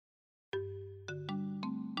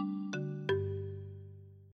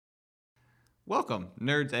Welcome,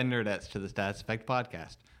 nerds and nerdettes, to the Status Effect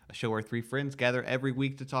Podcast, a show where three friends gather every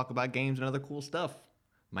week to talk about games and other cool stuff.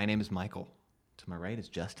 My name is Michael. To my right is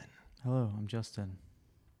Justin. Hello, I'm Justin.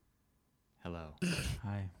 Hello.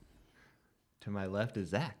 Hi. To my left is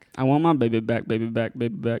Zach. I want my baby back,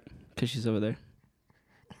 because she's over there.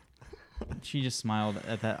 She just smiled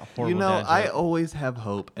at that horrible You know, dad I joke. always have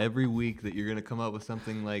hope every week that you're going to come up with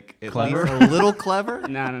something like at Clever? least a little clever.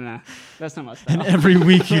 No. That's not my And style. every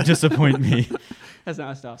week you disappoint me. That's not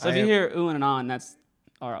my style. So if you hear ooh and on, that's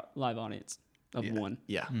our live audience of one.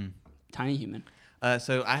 Yeah. Tiny human.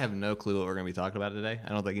 So I have no clue what we're going to be talking about today. I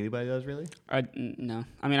don't think anybody does, really. No.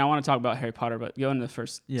 I mean, I want to talk about Harry Potter, but go into the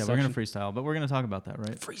first Yeah, section. we're going to freestyle, but we're going to talk about that,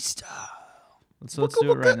 right? Freestyle. Let's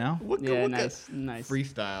do it right now. Yeah, nice.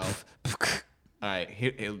 Freestyle. All right,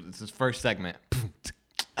 here, this is first segment.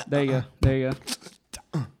 There you go.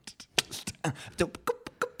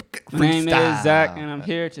 My name is Zach, and I'm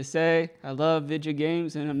here to say I love video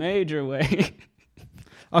games in a major way.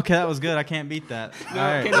 Okay, that was good. I can't beat that. No, All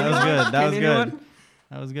right, can that was anyone? good. That Can was good. anyone?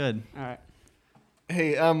 That was good. All right.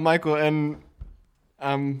 Hey, I'm Michael, and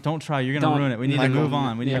Don't try. You're going to ruin it. We need to Michael. move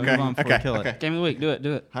on. We need to Okay, move on before we kill it. Game of the week. Do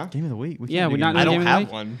it. Huh? Game of the week. We Yeah, can't we're do not game of the doing I Game don't of the have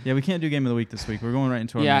week? one. Yeah, we can't do game of the week this week. We're going right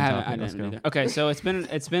into our Yeah, main I topic. Let's didn't go. either. Okay, so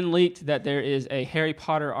it's been leaked that there is a Harry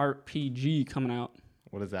Potter RPG coming out.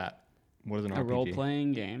 What is that? What is an A RPG?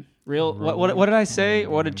 role-playing game. What did I say?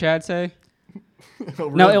 What did Chad say?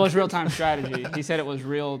 No, it was real-time strategy. He said it was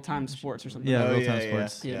real-time sports or something. Yeah, Oh, real-time yeah,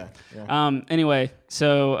 sports. Yeah. Anyway,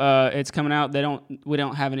 so it's coming out. We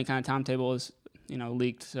don't have any kind of timetable is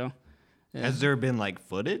leaked. So yeah. Has there been like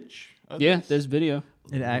footage? Yeah, there's video.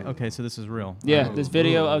 Okay, so this is real. Yeah, Oh, there's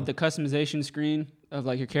video ooh. of the customization screen of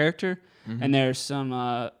like your character, and there's some.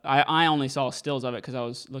 I only saw stills of it because I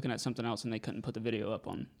was looking at something else and they couldn't put the video up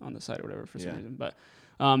on the site or whatever for some reason. But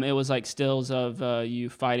it was like stills of you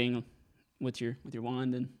fighting with your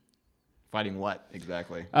wand and. Fighting what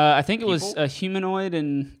exactly? I think it was People? a humanoid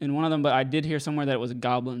in one of them, but I did hear somewhere that it was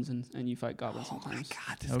goblins and you fight goblins sometimes. Oh my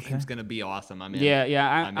God, this Okay. game's gonna be awesome. I'm in. Yeah.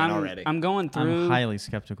 I'm in already. I'm going through. I'm highly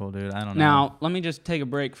skeptical, dude. I don't know. Now, let me just take a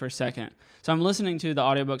break for a second. So I'm listening to the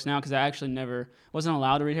audiobooks now because I actually wasn't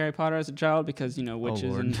allowed to read Harry Potter as a child because, witches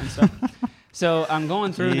Lord. and stuff. So I'm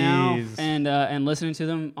going through now Jeez. and listening to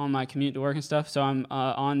them on my commute to work and stuff. So I'm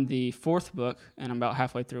on the fourth book and I'm about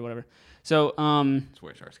halfway through, whatever. So That's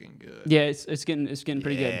where it starts getting good. yeah, it's getting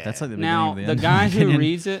pretty good. That's like the Now, beginning of the the end. guy in my who opinion.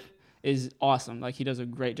 reads it is awesome. Like, he does a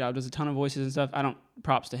great job. Does a ton of voices and stuff.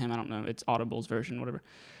 Props to him. I don't know. It's Audible's version, whatever.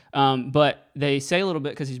 But they say a little bit,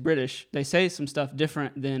 because he's British, they say some stuff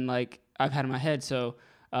different than, like, I've had in my head. So,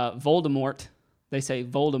 Voldemort, they say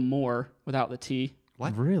Voldemort without the T.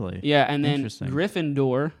 What? Really? Yeah, and then Interesting.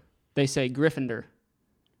 Gryffindor, they say Gryffindor.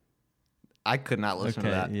 I could not listen to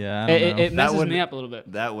that. Yeah. I don't know. It messes would- me up a little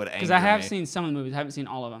bit. That would anger Because I have me. seen some of the movies. I haven't seen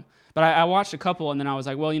all of them. But I watched a couple, and then I was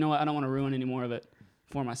like, well, you know what? I don't want to ruin any more of it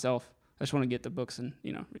for myself. I just want to get the books and,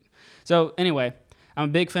 read. So, anyway, I'm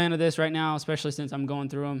a big fan of this right now, especially since I'm going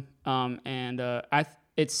through them.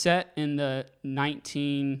 It's set in the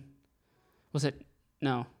was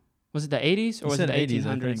it the 80s? Or You was said it the 80s,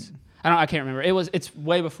 I 1800s? think. I can't remember. It's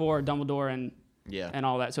way before Dumbledore Yeah. and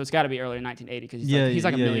all that. So it's got to be early 1980 because Yeah, he's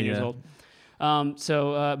like a million years yeah.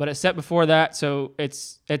 old. But it's set before that, so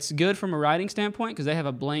it's good from a writing standpoint because they have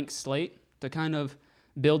a blank slate to kind of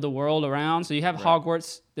build the world around. So you have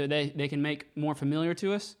Hogwarts that they can make more familiar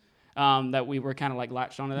to us. That we were kind of like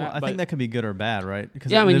latched onto that. Well, I think that could be good or bad, right?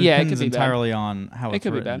 Because Yeah, I mean, it yeah, it depends could be bad. entirely on how it it's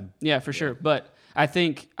could written. be bad. Yeah, for sure. But I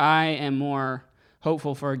think I am more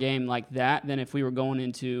hopeful for a game like that than if we were going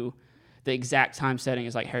into the exact time setting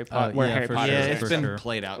as like Harry Potter, where yeah, Harry for Potter Yeah, is. sure, it's for been sure.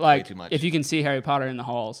 played out way Like too much. if you can see Harry Potter in the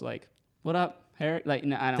halls, like, what up, Harry? Like,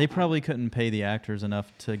 no, I don't. They probably couldn't pay the actors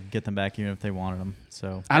enough to get them back, even if they wanted them.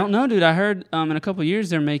 So I don't know, dude. I heard in a couple of years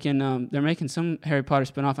they're making some Harry Potter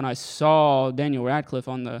spinoff, and I saw Daniel Radcliffe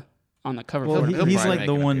on the cover. well, for it. he'll he's probably like make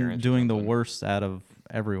the an one appearance or doing the something. worst out of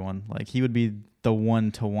everyone. Like he would be the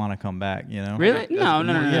one to want to come back. Really? No.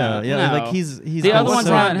 Yeah. No. Like he's The other what's one's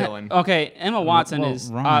Ron not. doing? Okay, Emma Watson well,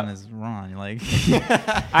 is. Ron is Ron. Like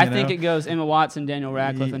I you think know? it goes Emma Watson, Daniel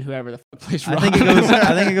Radcliffe, Ye- and whoever the fuck plays Ron.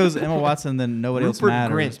 I think it goes Emma Watson, then nobody else Rupert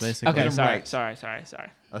matters. Grint. Basically. Okay, Get 'em sorry. right.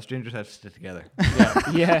 Us strangers have to stick together.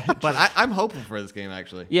 Yeah. But I'm hopeful for this game,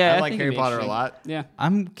 actually. Yeah, I I like think Harry it'd be Potter a interesting. lot. Yeah.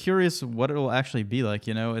 I'm curious what it will actually be like.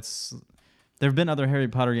 There have been other Harry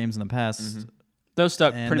Potter games in the past. Those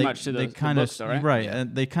stuck And pretty they- much to they the kinda- books, though, right? Right, Yeah.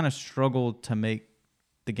 and they kind of struggled to make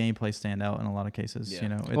the gameplay stand out in a lot of cases. Yeah.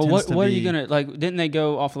 It Well, tends to what are be- you gonna like? Didn't they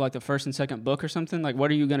go off of like the first and second book or something? Like,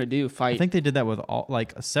 what are you gonna do? I Fight? think they did that with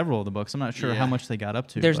several of the books. I'm not sure how Yeah. much they got up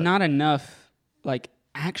to. There's but not enough like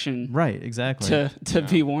action Right, exactly. to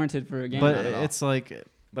be warranted for a game. but Not at all. it's like,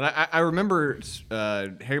 But I remember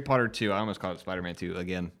Harry Potter 2. I almost called it Spider-Man 2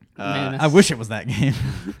 again. Man, I wish it was that game.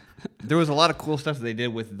 There was a lot of cool stuff that they did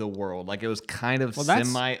with the world. Like, it was kind of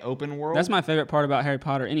semi-open world. That's my favorite part about Harry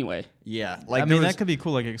Potter anyway. Yeah. Like, I mean, that could be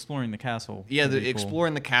cool, like exploring the castle. Yeah, could be cool.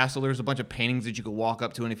 exploring the castle. There's a bunch of paintings that you could walk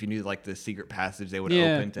up to, and if you knew like the secret passage, they would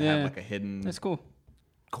Yeah, open to yeah. have like a hidden That's cool.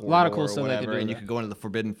 corridor lot of cool or stuff they could whatever, do and with you that. could go into the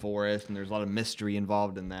Forbidden Forest, and there's a lot of mystery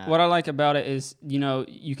involved in that. What I like about it is,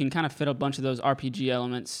 you can kind of fit a bunch of those RPG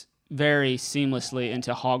elements very seamlessly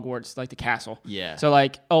into Hogwarts, like the castle. Yeah. So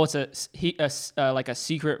like, it's like a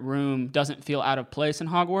secret room doesn't feel out of place in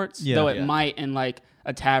Hogwarts, Yeah. though it Yeah. might in like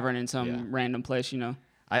a tavern in some Yeah. random place.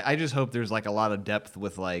 I just hope there's like a lot of depth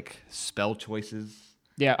with like spell choices.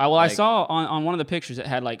 Yeah. I Like- saw on one of the pictures it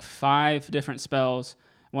had like 5 different spells.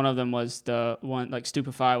 One of them was the one like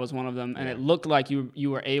Stupefy was one of them, and Yeah. it looked like you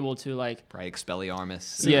were able to like Probably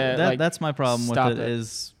Expelliarmus. Yeah, like, that's my problem with stop it it.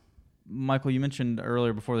 is, Michael, you mentioned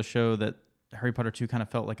earlier before the show that Harry Potter 2 kind of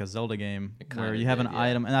felt like a Zelda game kinda where you have did, an yeah.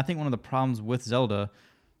 item. And I think one of the problems with Zelda,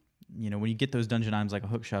 when you get those dungeon items like a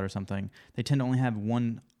hook shot or something, they tend to only have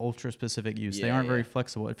one ultra specific use. They Yeah, aren't very yeah.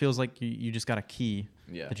 flexible. It feels like you just got a key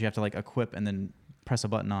Yeah. that you have to like equip and then press a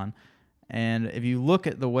button on. And if you look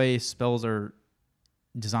at the way spells are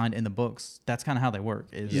designed in the books, that's kind of how they work.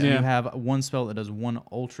 Is Yeah. you have one spell that does one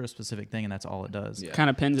ultra specific thing, and that's all it does. Yeah. kind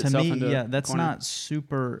of pins To itself me, into yeah, a that's corner. not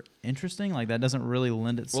super interesting. Like that doesn't really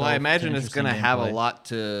lend itself. Well, I to imagine it's interesting going to have a gameplay. lot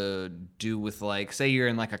to do with like, say you're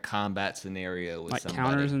in like a combat scenario with like somebody.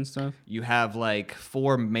 counters and stuff. You have like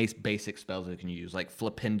 4 basic spells that you can use, like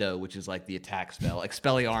Flipendo, which is like the attack spell,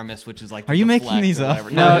 Expelliarmus, which is like Are the you making deflect these or up?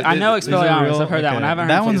 whatever. No, it I is- know it is Expelliarmus. real? I've heard that Okay. one. I haven't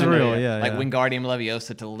That heard one's Flipendo real, yet. yeah. Like Wingardium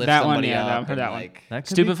Leviosa to lift That one, somebody yeah, up. I've heard that and, one. like, That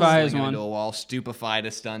could be Stupefy cool. is sling 'em one. into a wall, Stupefy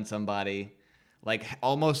to stun somebody. Like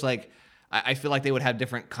almost like I feel like they would have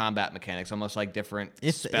different combat mechanics, almost like different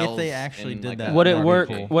If spells. they actually in, did like, that, a Would it that'd be work?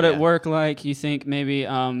 cool. Would Yeah. it work like you think? Maybe it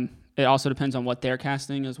also depends on what they're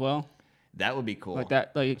casting as well. That would be cool. Like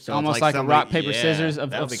that, like So it's almost like like a somebody- rock paper yeah, scissors that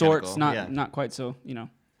would of be kinda sorts. cool, Not yeah. not quite so.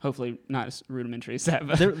 Hopefully not as rudimentary as that.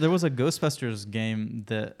 But There was a Ghostbusters game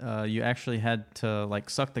that you actually had to like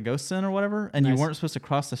suck the ghosts in or whatever, and you Nice. weren't supposed to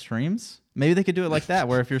cross the streams. Maybe they could do it like that,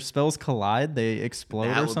 where if your spells collide, they explode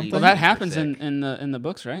That or would be something. well, that Super happens sick. in the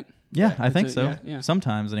books, right? Yeah, I think It's a- so. yeah, yeah.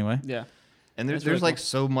 Sometimes, anyway. Yeah. And That's there's really like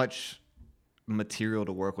so much material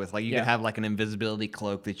to work with. Like you Yeah. could have like an invisibility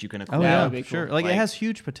cloak that you can equip. Oh That yeah, would be sure. cool. Like it Like- has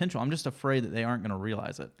huge potential. I'm just afraid that they aren't going to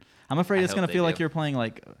realize it. I'm afraid I it's hope going to they feel do. like you're playing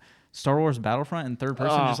like Star Wars Battlefront in third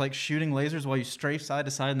person, Oh. just like shooting lasers while you strafe side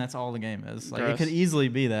to side, and that's all the game is. Like it Gross. could easily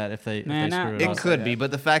be that if they Man, screw it It up. say could that. be,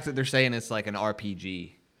 but the fact that they're saying it's like an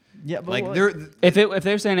RPG, Yeah, but like what- they're If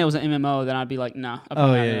they're saying it was an MMO, then I'd be like, nah. I'm Oh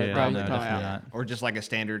probably yeah, not yeah, gonna- yeah, probably- no, probably definitely not. not. or just like a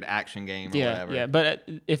standard action game or Yeah, whatever. yeah. But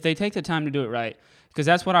if they take the time to do it right, because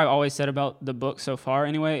that's what I've always said about the book so far.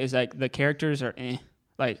 Anyway, is like the characters are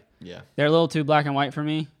like Yeah. they're a little too black and white for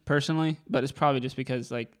me personally. But it's probably just because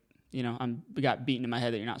like got beaten in my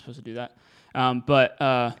head that you're not supposed to do that. And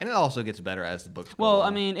it also gets better as the books go Well,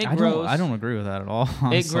 on. I mean, it I grows. don't agree with that at all. It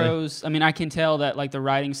honestly. grows. I mean, I can tell that like the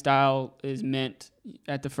writing style is meant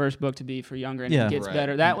at the first book to be for younger, and Yeah. it gets Right.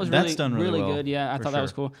 better. That was That's really done really well, good. Yeah, I for thought that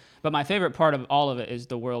was sure. cool. But my favorite part of all of it is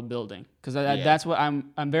the world building, because Yeah. that's what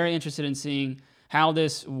I'm very interested in seeing how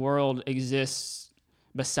this world exists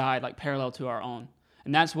beside like parallel to our own.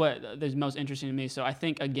 And that's what is most interesting to me. So I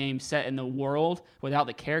think a game set in the world without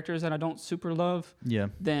the characters that I don't super love, Yeah.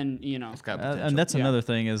 then it's got potential. And that's Yeah. another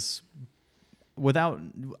thing is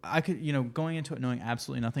going into it knowing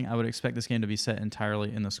absolutely nothing, I would expect this game to be set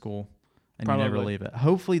entirely in the school and you never Probably. leave it.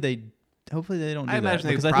 Hopefully they don't do I imagine that. they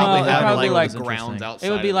because I think probably it'd have probably like like grounds outside.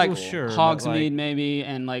 it would be of like the Well, school. sure. but, Hogsmeade like- maybe,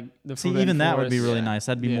 and like the See, Forbidden even that would be Forest. really Yeah. nice.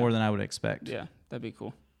 That'd be Yeah. more than I would expect. Yeah, that'd be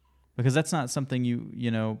cool. Because that's not something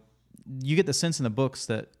you get the sense in the books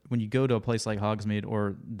that when you go to a place like Hogsmeade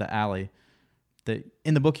or the alley, that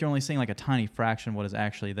in the book you're only seeing like a tiny fraction of what is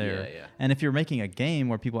actually there. Yeah. And if you're making a game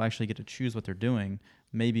where people actually get to choose what they're doing,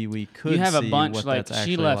 maybe we could You have a see bunch what like that's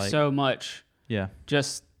she actually left like. so much Yeah.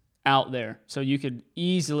 just out there, so you could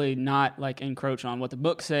easily not like encroach on what the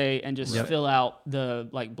books say and just Yep. fill out the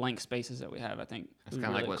like blank spaces that we have. I think It's would kind of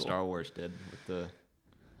be like really what cool. Star Wars did with the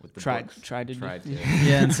Tried books. to do. Tried to.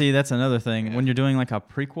 Yeah, and see that's another thing. Yeah. When you're doing like a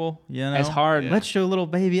prequel, It's hard. Let's show little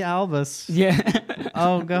baby Albus. Yeah.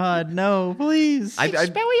 Oh God, no, please.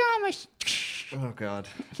 Oh god.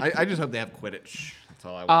 I just hope they have Quidditch. That's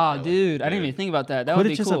all I want. Oh, really. dude, I didn't even think about that. That would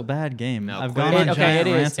be Quidditch is cool. a bad game. No, I've Quidditch- gone on Okay, giant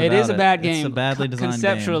it is. rants It is about a bad game. It's a badly designed game.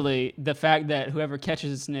 Conceptually, the fact that whoever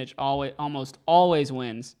catches a snitch almost always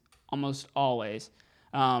wins, almost always.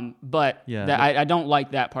 But Yeah, I don't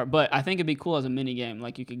like that part. But I think it'd be cool as a mini game.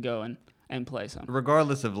 Like you could go and play some.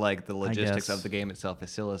 Regardless of like the logistics guess. of the game itself, it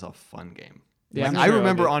still is a fun game. Yeah, Like, I'm I sure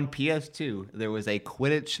remember it'll on PS2 there was a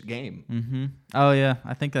Quidditch game. Mm-hmm. Oh yeah,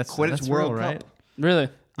 I think that's Quidditch that's World real, Cup. right? Really?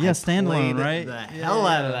 Yeah, I standalone, played right? The hell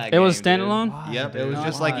out of that It game. was dude. standalone? Why, Yep, it was dude?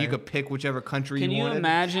 just like Why? you could pick whichever country Can you wanted.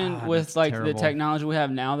 imagine God, with that's like terrible. the technology we have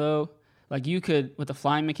now though? Like you could with the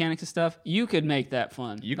flying mechanics and stuff, you could make that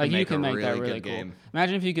fun. You like could you make could a make that really really good cool. game.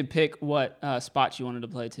 Imagine if you could pick what spots you wanted to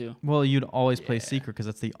play to. Well, you'd always play secret because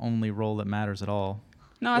that's the only role that matters at all.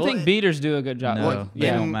 No, I Well, think beaters do a good job. No, Well, they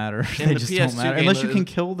yeah. don't matter. in They the just don't PS2 matter game, unless you it can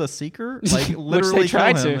was- kill the seeker. Like literally they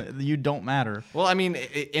tried kill him. You don't matter. Well, I mean,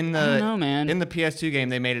 in the I don't know, man. in the PS2 game,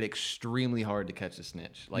 they made it extremely hard to catch the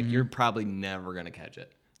snitch. Like you're probably never gonna catch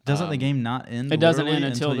it. Doesn't the game not end? It doesn't literally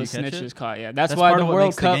end until the you catch snitch it? is caught. Yeah, that's That's why part the of what World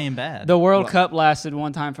makes the Cup. game bad. The World Well- Cup lasted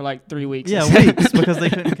one time for like 3 weeks. Yeah, weeks because they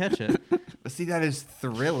couldn't catch it. But see, that is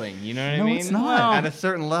thrilling. You know what No, I mean? it's not. Well, At a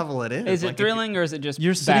certain level, it is. Is Like, it if you- thrilling or is it just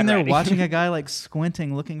You're bad sitting there writing? watching a guy like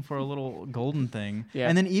squinting, looking for a little golden thing. Yeah.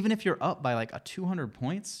 And then even if you're up by like 200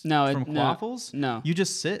 points No, from no, quaffles, no. you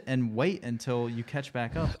just sit and wait until you catch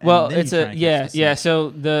back up. and Well, then it's you try a and catch the yeah. snitch.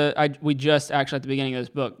 So we just actually at the beginning of this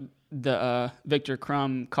book, the Victor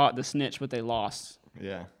Crumb caught the snitch, but they lost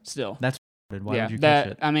Yeah. still. That's why yeah, would you that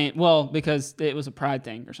catch it? I mean, well, because it was a pride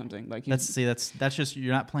thing or something. Like That's just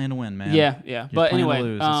you're not playing to win, man. yeah. You're But playing to anyway,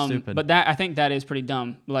 lose. It's stupid. but that I think that is pretty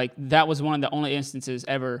dumb. Like that was one of the only instances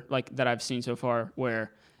ever like that I've seen so far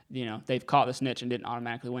where they've caught the snitch and didn't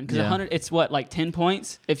automatically win because Yeah. it's what like 10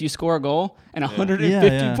 points if you score a goal and 150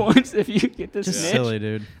 Yeah. points if you get the Just snitch. silly,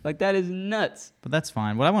 dude. Like that is nuts. But that's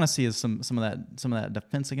fine. What I want to see is some of that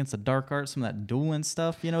defense against the dark arts, some of that dueling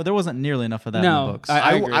stuff. There wasn't nearly enough of that in No, the books.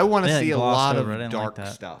 I agree. I want They to had see a glossed lot over it. I of didn't like dark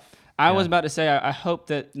that. stuff. I Yeah. was about to say I hope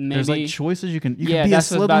that maybe There's like choices you can Yeah, be a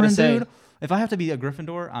that's what I was about to Slytherin say. dude. If I have to be a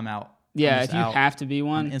Gryffindor, I'm out. yeah, I'm if just you out. have to be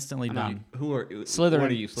one, I'm instantly I'm done. Who are Slytherin. What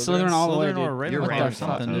are you? Slytherin all the way, Slytherin or dude. You're Ravenclaw What the or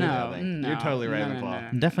fuck? something. No, I think. no, You're totally no, no, Ravenclaw. no, no.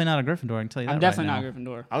 I'm definitely not a Gryffindor. I can tell you that. I'm definitely right not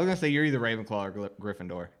now. Gryffindor. I was gonna say you're either Ravenclaw or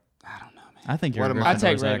Gryffindor. I don't know, man. I think you're What a am I? Gryffindor, I'd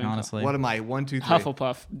take Zach, Ravenclaw. honestly. What am I? 1, 2, 3.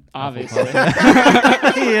 Hufflepuff, obviously.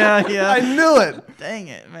 yeah, yeah. I knew it. Dang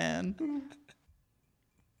it, man.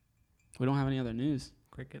 We don't have any other news.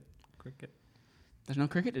 Cricket. There's no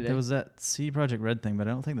cricket today. There was that CD Projekt Red thing, but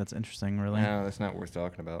I don't think that's interesting, really. No, that's not worth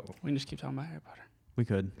talking about. We can just keep talking about Harry Potter. We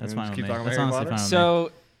could. That's We fine just with keep me. talking That's about Harry honestly Potter? fine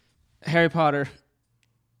with So, Harry Potter,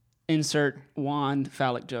 insert wand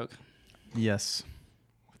phallic joke. me. Yes.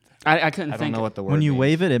 I couldn't I don't think. know what the word. When you means.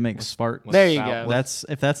 wave it, it makes sparks. what's There you foul- go.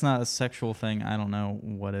 If that's not a sexual thing, I don't know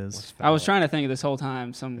what is. what's I was phallic? trying to think of this whole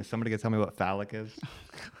time. Is somebody gonna tell me what phallic is?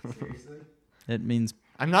 It means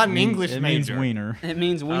I'm not an English it major. means wiener It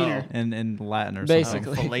means wiener. in Latin or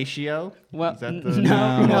Basically. something. Fellatio? Well, Is that no, the-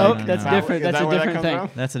 no, No, that's no. different. Is That's that a where that different comes thing. from?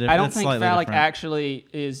 That's a different. I don't that's think slightly phallic different. actually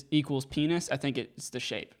equals penis. I think it's the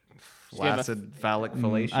shape. You have a- Flaccid phallic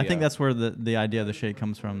fellatio. I think that's where the idea of the shape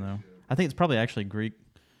comes from, though. I think it's probably actually Greek,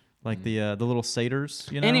 like the little satyrs.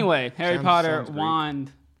 Anyway, Harry Sounds- Potter sounds Greek.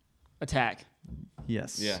 wand attack.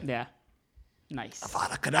 Yes. Yeah. Yeah. Nice.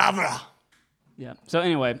 Avada Kedavra. Yeah. So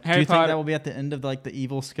anyway, Do Harry you think Potter. that will be at the end of like the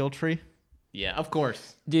evil skill tree? Yeah, of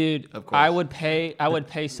course. Dude, Of course. I would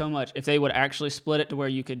pay so much if they would actually split it to where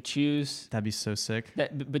you could choose That'd be so sick.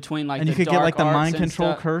 that between like And the you could get dark like the arts mind and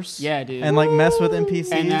control stuff. curse. Yeah, dude. And like mess with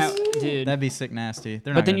NPCs. And that, dude. That'd be sick nasty.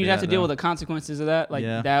 They're But not then gonna you'd do have to that, deal though. with the consequences of that. Like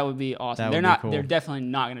Yeah. that would be awesome. That They're would be not. cool. They're definitely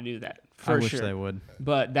not going to do that for I wish sure. they would.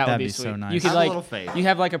 But that That'd would be be sweet. so nice. You could Have a like little faith. you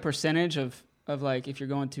have like a percentage of like if you're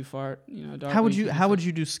going too far, dark. How would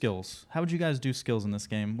you do skills? How would you guys do skills in this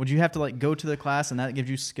game? Would you have to like go to the class and that gives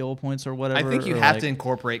you skill points or whatever? I think you or, have like- to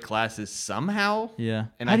incorporate classes somehow. Yeah.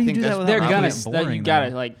 And How I do you think do that that's- without They're making gonna. it That boring, you gotta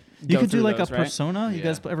though? like. You go could do through like those, a right? persona. You Yeah.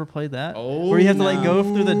 guys ever played that? Oh, where you have to like go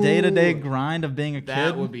through the no. day-to-day grind of being a That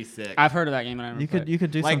kid. would be sick. I've heard of that game, and I never You played.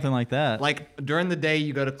 could do Like- something like that. Like during the day,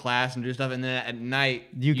 you go to class and do stuff, and then at night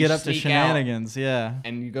you get up to sneak out shenanigans. Yeah.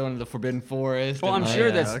 and you go into the Forbidden Forest. Well, and I'm Oh, sure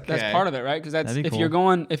yeah. that's part of it, right? Because that's That'd be if cool.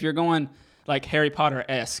 you're going like Harry Potter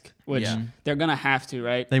esque, which Yeah. they're gonna have to,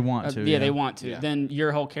 right? They want to. Yeah, they want to. Yeah. Then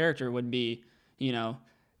your whole character would be,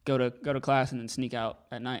 go to class and then sneak out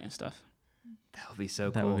at night and stuff. That would be so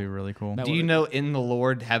That cool. would be really cool. That Do you would- know in the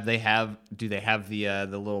Lord do they have the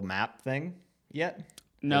little map thing yet?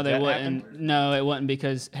 No, Has they that wouldn't. happened? No, it wouldn't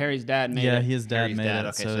because Harry's dad made Yeah, it. his dad Harry's made dad, it.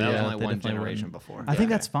 okay, so so that was yeah, only they one definitely generation wouldn't. before. I think Okay.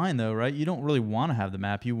 that's fine though, right? You don't really want to have the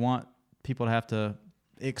map. You want people to have to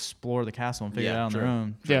explore the castle and figure it Yeah, out on their true.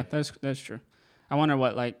 own. Yeah, that's true. I wonder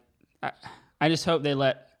what I just hope they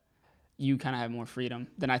let you kind of have more freedom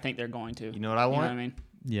than I think they're going to. You know what I You know want? what I mean?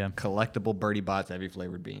 Yeah. Collectible Birdie Bots every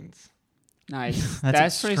flavored beans. Nice.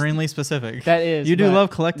 That's pretty- extremely specific. That is. You do but- love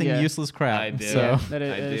collecting yeah. useless crap. I do. So Yeah, that I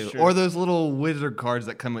is do. true. Or those little wizard cards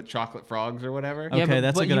that come with chocolate frogs or whatever. Yeah, okay,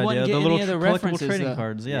 that's a but good you idea. wouldn't The get little any of the collectible references, trading though.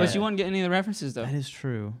 cards. Yeah, But you wouldn't get any of the references though. that is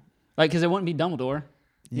true. Like, because it wouldn't be Dumbledore.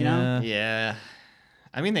 You know? Yeah.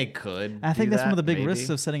 I mean, they could. I think do that's one of the that, big maybe. risks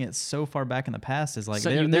of setting it so far back in the past. Is like So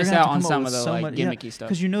they're you gonna miss have out to on come up some with of the, so like, much, gimmicky stuff.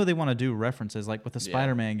 Because you know they want to do references, like with the Yeah.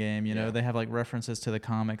 Spider-Man game. You know Yeah. they have like references to the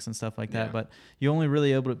comics and stuff like that. Yeah. But you only really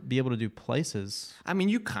be able to do places I mean,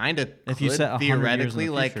 you kind of if you set 100 theoretically years in the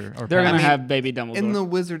like future, or They're past. gonna I mean, have baby Dumbledore. in the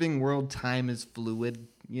wizarding world, time is fluid.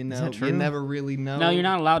 You know, that you true? never really know. no, you're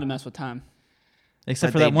not allowed to mess with time.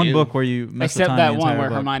 Except But for that they one do. book where you mess with Except time that the one entire where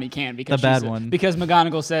book. Hermione can because The bad she's- one. Because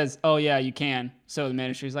McGonagall says, "Oh yeah, you can." So the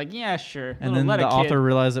Ministry's like, "Yeah, sure." And then Let the a kid. author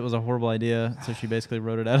realized it was a horrible idea, so she basically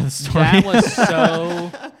wrote it out of the story. That was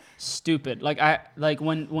so stupid. Like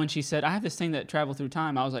when she said, "I have this thing that travel through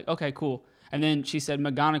time," I was like, "Okay, cool." And then she said,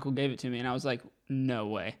 "McGonagall gave it to me," and I was like, "No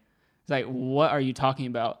way." It's like, "What are you talking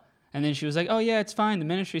about?" And then she was like, "Oh yeah, it's fine. The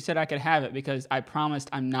Ministry said I could have it because I promised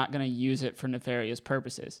I'm not gonna use it for nefarious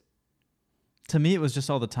purposes." To me, it was just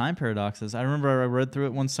all the time paradoxes. I remember I read through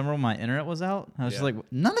it one summer when my internet was out. I was just Yeah. like,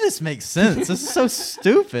 none of this makes sense. This is so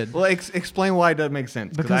stupid. Well, explain why it doesn't make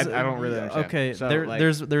sense because I don't really understand. Okay, So, like,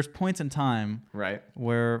 there's points in time right.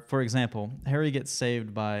 where, for example, Harry gets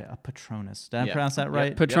saved by a Patronus. Did I Yeah. pronounce that Yep.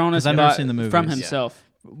 right? Patronus 'Cause I've never bought seen the from movies. himself.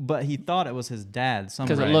 But he thought it was his dad.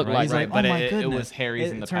 'Cause it looked like He's it. like, But oh my it goodness. was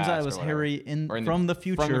Harry's in the turns out past it was or whatever. Harry Or in from the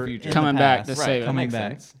future. future. in Coming the back past. to save it. Coming Makes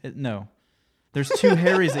back. sense. No. There's two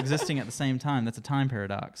Harrys existing at the same time. That's a time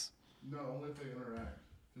paradox. No, only if they interact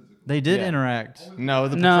physically. They did Yeah. interact. No,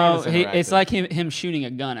 the No, Patronus it's interacted. like him shooting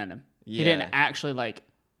a gun at him. He Yeah. didn't actually like.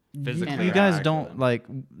 Physically You guys interact don't with it. like.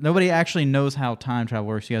 Nobody actually knows how time travel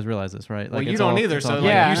works. You guys realize this, right? Like Well, you it's don't all- either. it's So all like,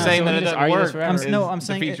 like- Yeah, you so saying we that it just doesn't argue this work. forever. I'm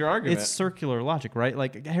saying defeats your argument. it's circular logic, right?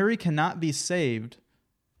 Like Harry cannot be saved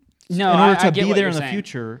No, in order I to get be what there you're in the saying.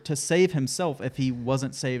 future to save himself if he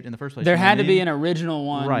wasn't saved in the first place. There You know had what to I be mean? an original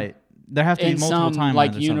one, Right. There have to be in multiple some timelines like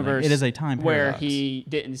or something. universe It is a time where paradox. he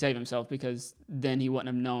didn't save himself because then he wouldn't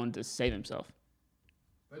have known to save himself.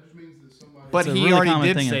 That just means that somebody. But It's a he really already common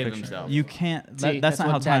did thing in save fiction. himself. You can't. See, That's not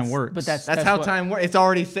how what- time works. But that's That's how what- time works. It's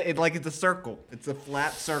already like it's a circle. It's a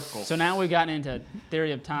flat circle. So now we've gotten into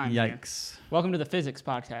theory of time. here. Yikes. Welcome to the physics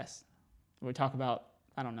podcast, where we talk about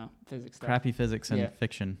physics stuff. Crappy physics and Yeah.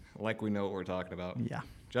 fiction. Like we know what we're talking about. Yeah.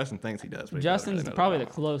 Justin thinks he does. But he Justin's doesn't really know probably the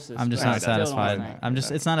about it. closest. I'm just but I not still don't satisfied. think. I'm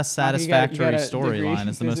just. It's not a You got satisfactory a degree storyline. in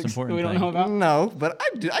It's the most physics important we don't thing. know about. No, but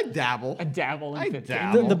I dabble. I dabble in I physics.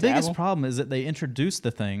 dabble. The biggest Dabble. problem is that they introduce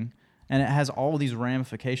the thing, and it has all these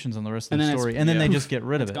ramifications on the rest of And the then it's- story, and then yeah. they just get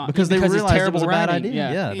rid of It's it gone. because they Because it's realized it terrible was a bad writing,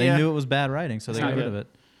 idea. yeah. They Yeah. knew it was bad writing, so they not got rid good. of it.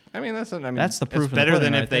 I mean, that's the proof It's in the better pudding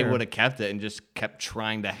than if right they there. would have kept it and just kept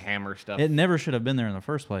trying to hammer stuff. It never should have been there in the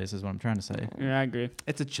first place, is what I'm trying to say. Yeah, I agree.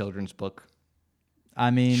 It's a children's book. I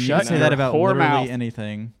mean, you Shut can say your that about whore literally mouth.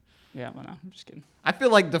 anything. Yeah, well, no, I'm just kidding. I feel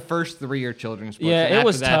like the first 3 are children's books. Yeah, and it after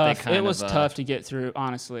was that, they tough. kind It was of, tough to get through,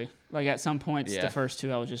 honestly. Like at some points, Yeah. the first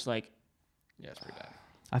 2, I was just like, Yeah, it's pretty bad.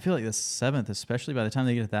 I feel like the 7th, especially by the time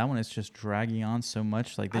they get to that one, it's just dragging on so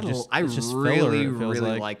much. Like they I it's just really, filler, it feels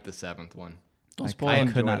really like. like the 7th one. don't I spoil I it.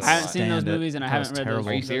 enjoyed could not it a I haven't lot. seen those stand it. movies and I That was haven't read terrible.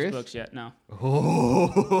 those, Are you those serious? books yet. No.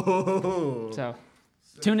 Oh. So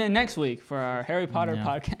tune in next week for our Harry Potter Yeah.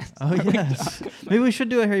 podcast. Oh yes, maybe we should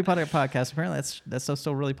do a Harry Potter podcast. Apparently, that's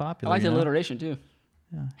still really I popular. like the you know? alliteration too.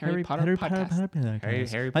 Yeah. Harry Potter podcast.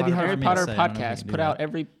 podcast. Harry Might be Potter- hard Harry for me to Potter say. I don't know if we podcast can do put that. out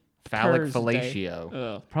every Phallic Thursday. fellatio.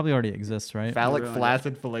 Ugh. Probably already exists, right? Phallic Ruined it.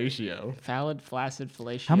 flaccid fellatio. Phallic, flaccid,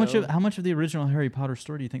 fellatio. How much of the original Harry Potter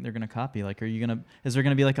story do you think they're gonna copy? Like, is there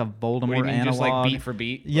gonna be like a Voldemort What do you mean, analog? just like beat for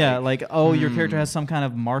beat? Yeah, Like, your character has some kind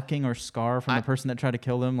of marking or scar from I- the person that tried to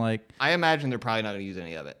kill them. Like, I imagine they're probably not going to use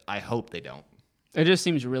any of it. I hope they don't. It just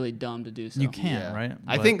seems really dumb to do so. you can't, Yeah. right?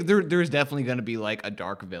 I But- think there's definitely going to be like a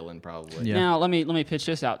dark villain, probably. Yeah. Now let me pitch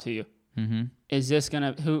this out to you. Mm-hmm. Is this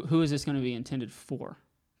gonna who is this gonna be intended for?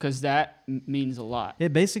 Because that means a lot.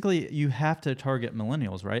 It basically you have to target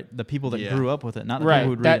millennials, right? The people that Yeah. grew up with it, not the Right,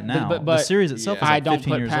 people who read that- it now. but the series itself yeah. is I like don't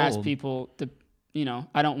 15 put years past old. people to,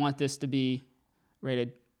 I don't want this to be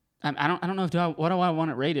rated. I don't know. What do I want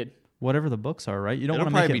it rated? Whatever the books are, right? You don't It'll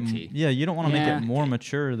want to make probably it. be T. Yeah, you don't want to Yeah. make it more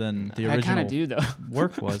mature than the I kind original of do though.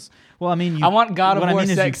 work was. Well, I mean, you, I want God of what I War mean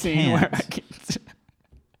is sex you scene where can't.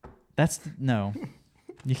 I can. No,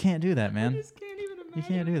 you can't do that, man. just can't even imagine You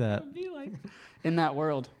can't do what that. would be like in that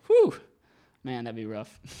world. Whew, man, that'd be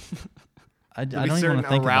rough. I There'll don't be even certain want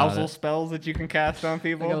to think arousal about it. spells that you can cast on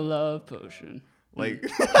people. Like a love potion. Like,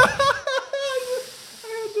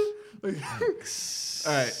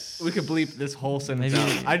 all right, we could bleep this whole sentence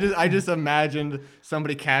Maybe- out. I just imagined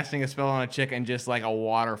somebody casting a spell on a chick and just like a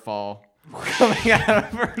waterfall coming out of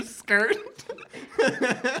her skirt.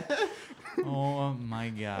 Oh my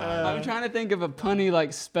god. I'm trying to think of a punny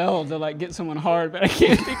like spell to like get someone hard, but I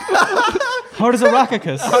can't think of Hard as a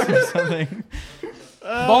rockacus or something.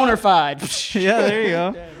 Bonafide. Yeah, there you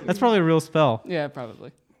go. That's probably a real spell. Yeah,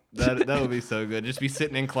 probably. That would be so good. Just be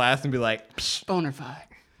sitting in class and be like, Bonafide.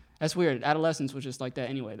 That's weird. Adolescence was just like that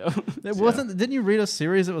anyway, though. It wasn't. Didn't you read a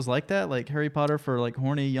series that was like that, like Harry Potter for like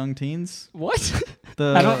horny young teens? What?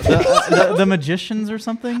 The magicians or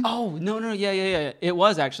something? Oh no, yeah. It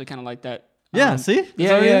was actually kind of like that. Yeah, see? That's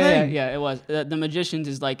Yeah, what you yeah, think. yeah. It was. The Magicians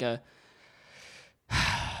is like a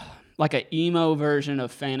emo version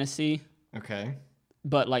of fantasy, okay.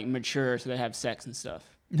 but like mature, so they have sex and stuff.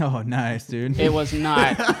 Oh, nice, dude. It was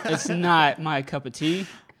not. It's not my cup of tea.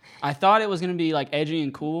 I thought it was gonna be like edgy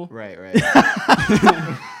and cool. Right.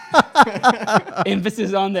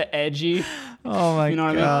 Emphasis on the edgy. Oh my You know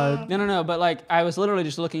what god. I mean? No. But like, I was literally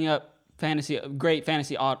just looking up great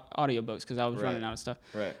fantasy audiobooks because I was running out of stuff.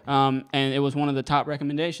 Right. And it was one of the top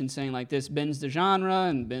recommendations saying like this bends the genre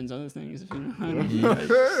and bends other things. If you know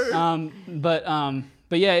what I mean.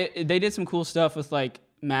 But yeah, they did some cool stuff with like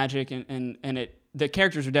magic and it. The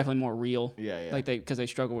characters are definitely more real. Yeah. Like because they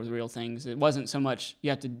struggle with real things. It wasn't so much you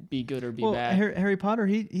have to be good or be Well, bad. Harry Potter,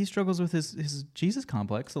 he struggles with his Jesus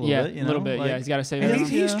complex a little bit. You know? a little bit. Like, Yeah, he's got to save And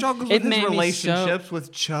everyone. he struggles with It his made me relationships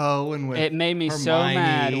with Cho and with It made me so Hermione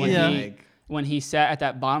mad when and, when he sat at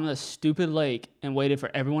that bottom of the stupid lake and waited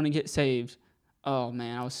for everyone to get saved. Oh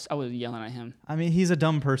man, I was yelling at him. I mean, he's a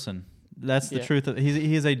dumb person. That's the truth.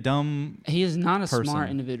 He is a dumm. He is not a person.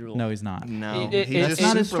 smart individual. No, he's not. No, It's he's just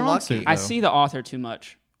not his super strong lucky. suit. I though. see the author too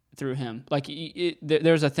much through him. Like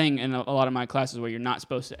there's a thing in a lot of my classes where you're not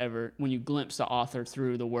supposed to ever, when you glimpse the author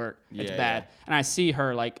through the work, it's Yeah, bad. yeah. And I see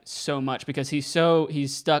her like so much because he's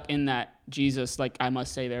stuck in that Jesus, like I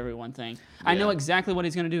must save everyone thing. I know exactly what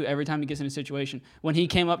he's going to do every time he gets in a situation. When he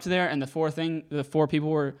came up to there and the four people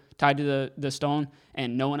were tied to the stone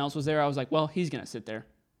and no one else was there, I was like, well, he's going to sit there.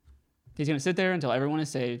 He's going to sit there until everyone is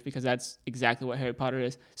saved because that's exactly what Harry Potter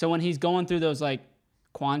is. So when he's going through those like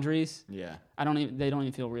quandaries, Yeah. they don't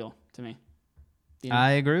even feel real to me. You know?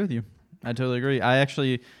 I agree with you. I totally agree. I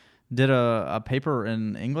actually did a paper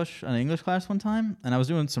in English, an English class one time, and I was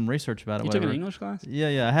doing some research about it. You whatever. took an English class?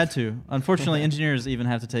 Yeah, I had to. Unfortunately, engineers even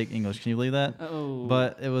have to take English. Can you believe that? Oh.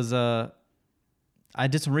 But it was I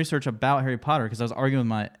did some research about Harry Potter because I was arguing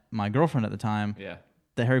with my girlfriend at the time Yeah.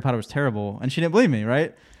 that Harry Potter was terrible, and she didn't believe me,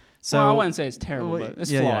 right? So well, I wouldn't say it's terrible, but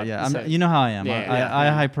it's flawed. Yeah. It's You know how I am. Yeah, I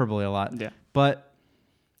hyperbole a lot. Yeah. But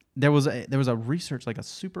there was a research, like a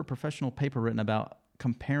super professional paper written about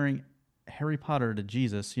comparing Harry Potter to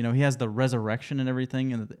Jesus. You know, he has the resurrection and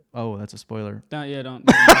everything. And that's a spoiler. Don't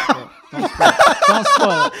spoil it. Don't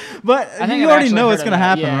spoil it. But I think you I've already actually know heard it's of going to that.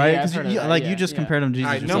 happen, Yeah, right? yeah, I've Because heard of that. you just Yeah. compared him to Jesus.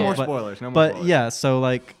 All right, no yourself. more But- spoilers. No more But spoilers. yeah, so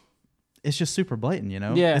like, it's just super blatant, you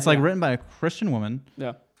know? Yeah, It's like yeah. written by a Christian woman.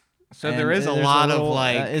 Yeah. So and there is a there's lot of little,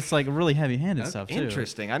 like. it's like really heavy-handed stuff too.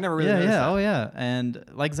 Interesting. I never really Yeah, noticed yeah, that. oh yeah. And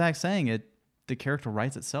like Zach's saying, the character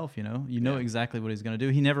writes itself. You know, Yeah. exactly what he's gonna do.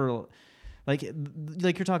 He never, like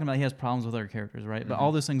you're talking about, he has problems with other characters, right? But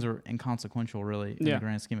all those things are inconsequential, really, in Yeah. the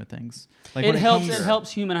grand scheme of things. Like It when helps. comes- It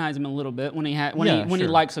helps humanize him a little bit when he Yeah, when he sure.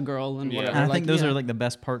 likes a girl and Yeah. whatever. And I like, think those yeah. are like the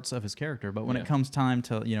best parts of his character. But when Yeah. it comes time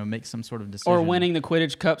to make some sort of decision, or winning the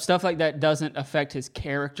Quidditch Cup, stuff like that doesn't affect his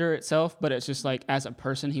character itself, but it's just like as a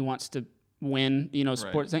person, he wants to win,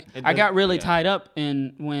 sports thing. It I got does- really yeah. tied up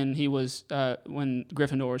in when he was when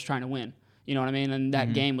Gryffindor was trying to win. You know what I mean? And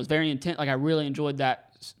that game was very intense. Like I really enjoyed that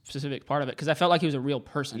specific part of it because I felt like he was a real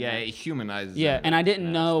person. Yeah, it humanizes. Yeah, it and I in didn't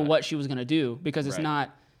that know aspect. what she was gonna do because it's Right.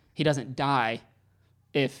 not. He doesn't die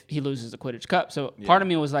if he loses the Quidditch Cup. So part of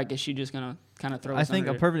me was like, is she just gonna kind of throw? I us think a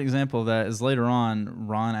under it? perfect example of that is later on,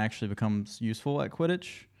 Ron actually becomes useful at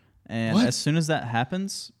Quidditch, and What? as soon as that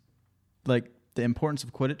happens, like the importance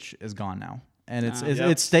of Quidditch is gone now, and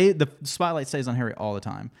Yep. the spotlight stays on Harry all the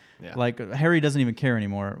time. Yeah. Like Harry doesn't even care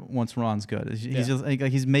anymore once Ron's good. He's Yeah. just like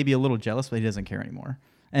he's maybe a little jealous, but he doesn't care anymore.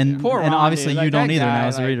 And Poor and Ron, obviously dude. Like, you don't that either guy, now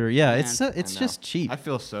as a like, reader. Yeah, man. it's I just know. cheap. I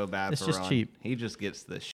feel so bad It's for just Ron. cheap. He just gets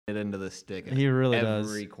the shit into the stick. He really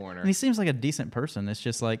every does. corner. And he seems like a decent person. It's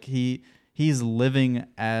just like he's living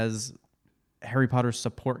as Harry Potter's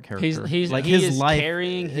support character. He's like he his is life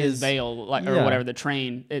carrying his is- veil, like or Yeah. whatever, the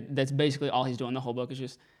train. That's basically all he's doing. The whole book is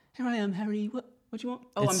just, here I am, Harry. What you want?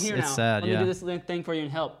 Oh, It's- I'm here it's now. sad, Let me yeah. do this thing for you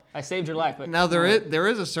and help. I saved your life. But Now there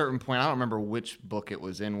is a certain point. I don't remember which book it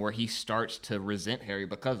was in where he starts to resent Harry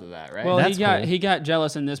because of that. Right? Well, That's he got cool. he got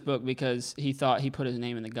jealous in this book because he thought he put his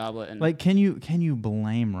name in the goblet. And Like, can you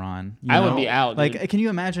blame Ron? You I would know? be out, Like, dude. can you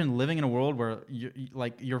imagine living in a world where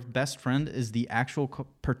like your best friend is the actual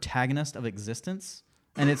protagonist of existence?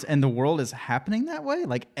 and the world is happening that way.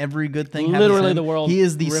 Like every good thing. Literally happens to him. the world He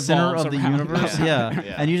is the center revolves of the around him. universe. Yeah.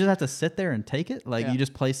 Yeah. And you just have to sit there and take it. Like Yeah. you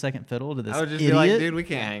just play second fiddle to this I would just idiot. be like, dude, we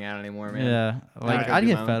can't hang out anymore, man. Yeah. Like go I'd do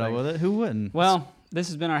get my own fed up thing. with it. Who wouldn't? Well, this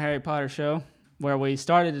has been our Harry Potter show, where we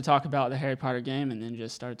started to talk about the Harry Potter game and then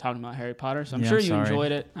just started talking about Harry Potter. So I'm Yeah, sure I'm you sorry.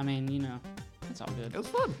 enjoyed it. I mean, it's all good. It was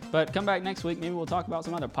fun. But come back next week. Maybe we'll talk about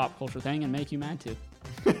some other pop culture thing and make you mad too.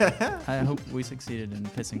 I hope we succeeded in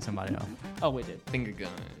pissing somebody off. Oh, we did. Finger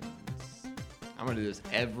guns. I'm gonna do this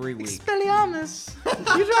every week. Expelliarmus!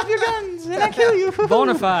 You drop your guns and I kill you.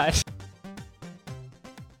 Bonafide.